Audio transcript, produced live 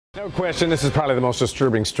No question, this is probably the most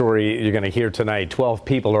disturbing story you're going to hear tonight. 12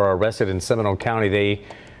 people are arrested in Seminole County. They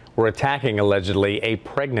were attacking, allegedly, a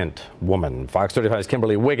pregnant woman. Fox 35's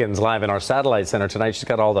Kimberly Wiggins live in our satellite center tonight. She's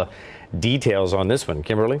got all the details on this one.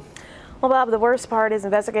 Kimberly? Well, Bob, the worst part is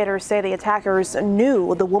investigators say the attackers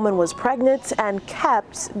knew the woman was pregnant and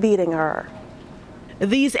kept beating her.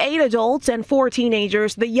 These 8 adults and 4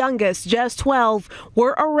 teenagers, the youngest just 12,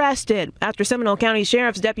 were arrested after Seminole County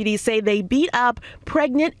Sheriff's deputies say they beat up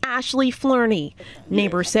pregnant Ashley Flerney.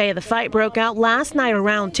 Neighbors say the fight broke out last night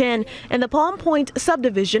around 10 in the Palm Point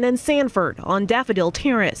subdivision in Sanford on Daffodil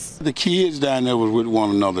Terrace. The kids down there was with one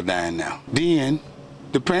another down now. Then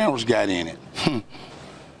the parents got in it.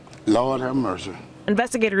 Lord have mercy.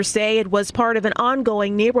 Investigators say it was part of an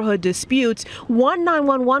ongoing neighborhood dispute. One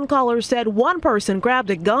 911 caller said one person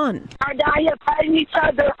grabbed a gun. Are down here fighting each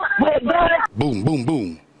other with guns. Boom, boom,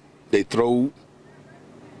 boom. They throw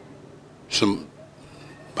some,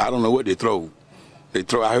 I don't know what they throw.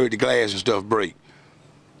 I heard the glass and stuff break.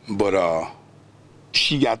 But I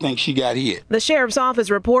think she got hit. The sheriff's office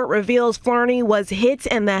report reveals Flerney was hit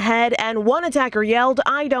in the head and one attacker yelled,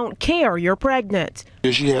 "I don't care, you're pregnant."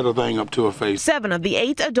 She had a thing up to her face. 7 of the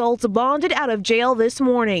 8 adults bonded out of jail this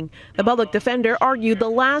morning. The public defender argued the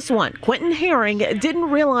last one, Quentin Herring, didn't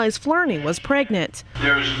realize Flerney was pregnant.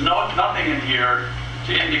 There's nothing in here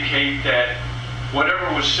to indicate that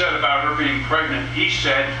whatever was said about her being pregnant, he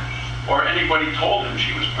said, or anybody told him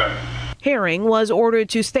she was pregnant. Herring was ordered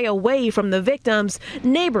to stay away from the victims.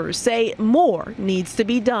 Neighbors say more needs to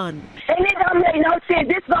be done. And it don't make no sense.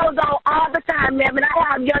 This goes on all the time, man. And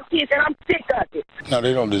I have young kids and I'm sick of it. No,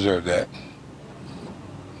 they don't deserve that.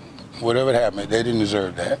 Whatever happened, they didn't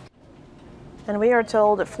deserve that. And we are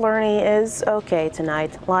told Flerney is okay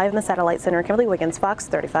tonight. Live in the Satellite Center, Kimberly Wiggins, Fox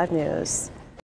 35 News.